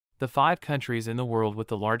The 5 countries in the world with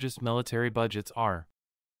the largest military budgets are: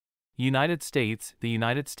 United States. The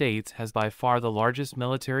United States has by far the largest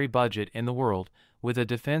military budget in the world, with a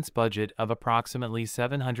defense budget of approximately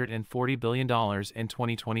 $740 billion in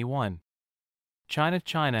 2021. China.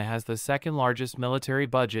 China has the second largest military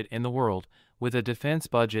budget in the world, with a defense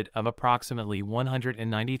budget of approximately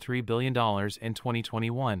 $193 billion in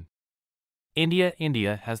 2021. India.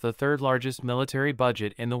 India has the third largest military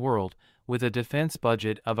budget in the world, with a defense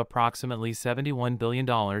budget of approximately $71 billion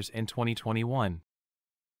in 2021.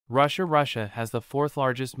 Russia. Russia has the fourth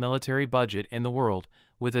largest military budget in the world,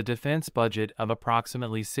 with a defense budget of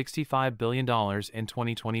approximately $65 billion in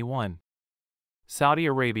 2021. Saudi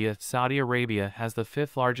Arabia. Saudi Arabia has the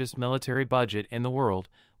fifth largest military budget in the world,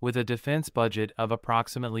 with a defense budget of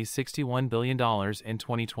approximately $61 billion in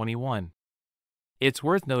 2021. It's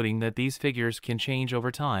worth noting that these figures can change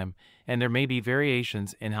over time, and there may be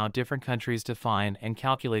variations in how different countries define and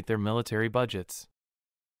calculate their military budgets.